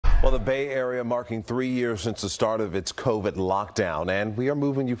Well, the Bay Area marking 3 years since the start of its COVID lockdown, and we are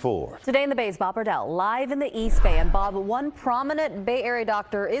moving you forward. Today in the Bay's Bob Redell, live in the East Bay. And Bob, one prominent Bay Area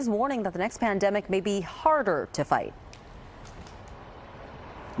doctor is warning that the next pandemic may be harder to fight.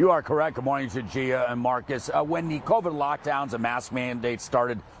 You are correct. Good morning to Gia and Marcus. When the COVID lockdowns and mask mandates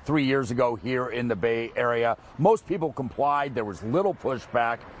started 3 years ago here in the Bay Area, most people complied. There was little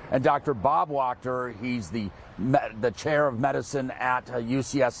pushback. And Dr. Bob Wachter, he's the chair of medicine at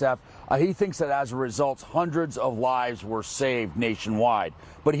UCSF, he thinks that as a result, hundreds of lives were saved nationwide.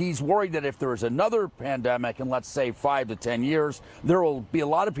 But he's worried that if there is another pandemic in, let's say, 5 to 10 years, there will be a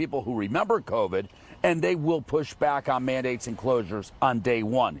lot of people who remember COVID, and they will push back on mandates and closures on day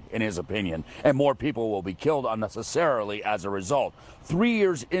one, in his opinion. And more people will be killed unnecessarily as a result. 3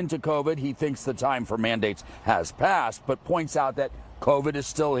 years into COVID, he thinks the time for mandates has passed, but points out that COVID is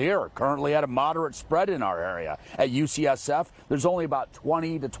still here, currently at a moderate spread in our area. At UCSF, there's only about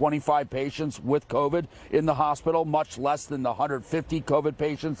 20 to 25 patients with COVID in the hospital, much less than the 150 COVID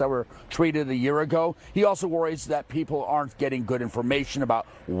patients that were treated a year ago. He also worries that people aren't getting good information about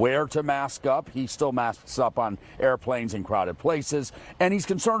where to mask up. He still masks up on airplanes and crowded places. And he's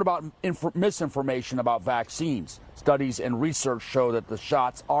concerned about misinformation about vaccines. Studies and research show that the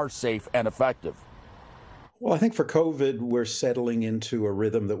shots are safe and effective. Well, I think for COVID, we're settling into a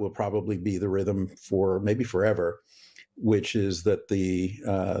rhythm that will probably be the rhythm for maybe forever, which is that the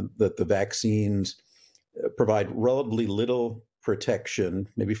vaccines provide relatively little protection,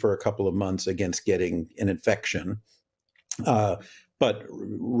 maybe for a couple of months, against getting an infection, but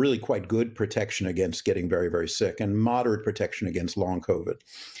really quite good protection against getting very, very sick, and moderate protection against long COVID.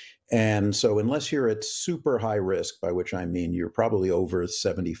 And so unless you're at super high risk, by which I mean you're probably over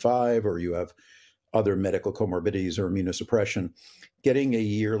 75 or you have other medical comorbidities or immunosuppression, getting a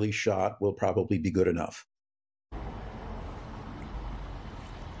yearly shot will probably be good enough.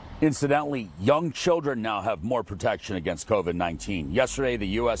 Incidentally, young children now have more protection against COVID-19. Yesterday, the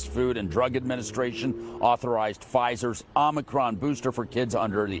U.S. Food and Drug Administration authorized Pfizer's Omicron booster for kids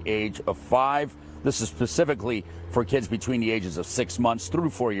under the age of 5. This is specifically for kids between the ages of 6 months through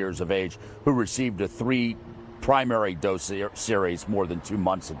 4 years of age who received a 3 primary dose series more than 2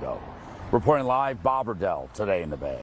 months ago. Reporting live, Bob Redell, today in the Bay.